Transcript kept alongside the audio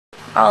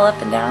all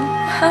up and down.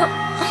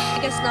 I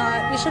guess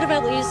not. We should have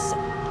at least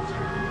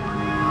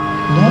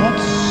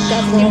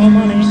definitely more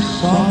money.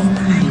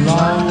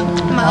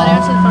 My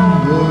answer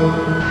phone.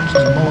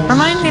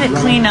 Remind me to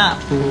clean up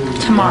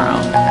tomorrow.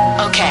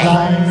 Okay.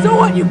 So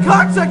what, you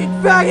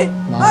cocksucking faggot?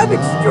 I'm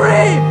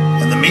extreme!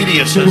 And the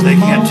media says they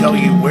can't tell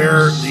you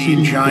where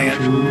the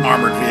giant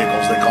armored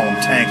vehicles, they call them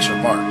tanks,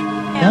 are parked.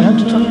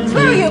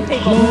 Screw you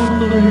people!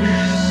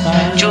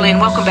 Julian,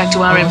 welcome back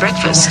to our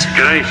breakfast.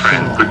 G'day,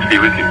 friend. Good to be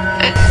with you.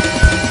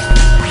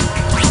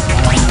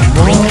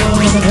 Do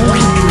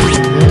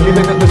you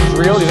think that this is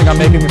real? Do you think I'm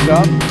making this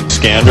up?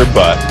 Scanned her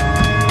butt.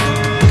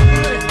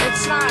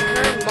 It's not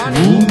her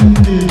money.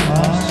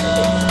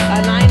 A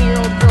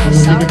 9-year-old girl was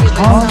selling it, but it's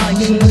not like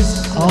she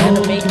was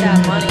gonna make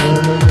that money.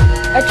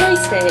 A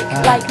joystick,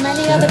 like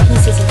many other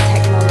pieces of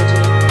technology,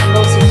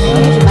 involves a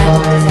huge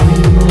amount of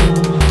design.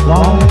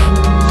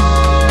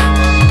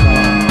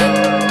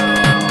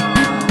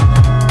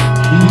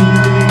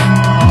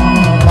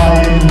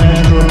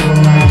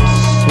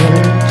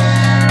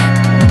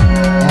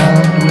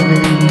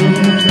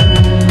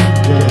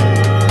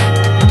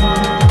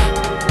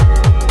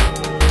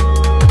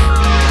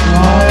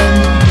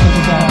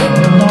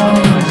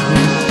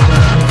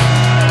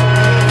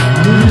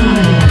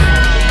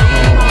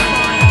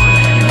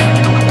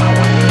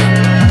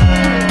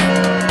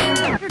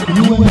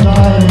 You and I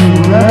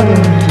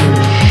reverently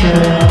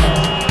share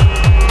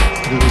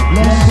the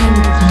blessed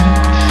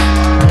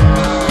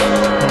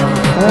of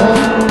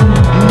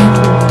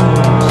all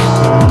beautiful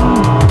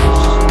souls,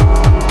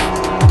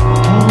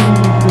 all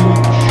rich and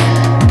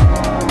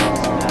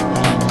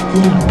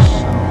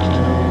innocently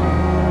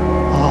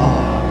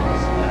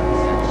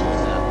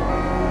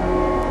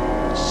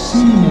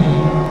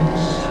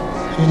seems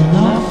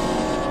enough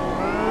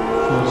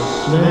for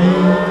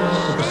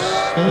slaves of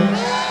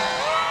space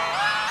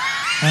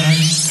and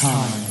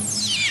time.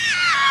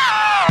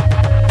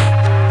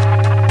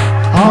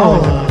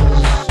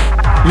 Ours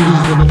is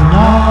the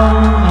now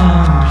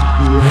and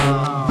here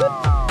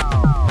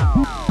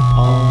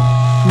of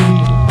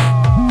freedom.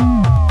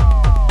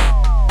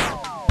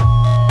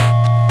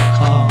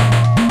 Come.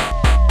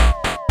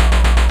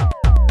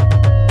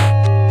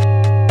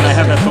 Can I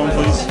have that phone,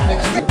 please?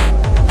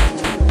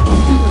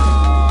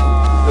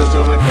 This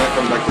gentleman, can I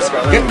come back to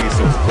Scotland?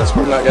 That's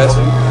where I'm not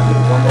guessing.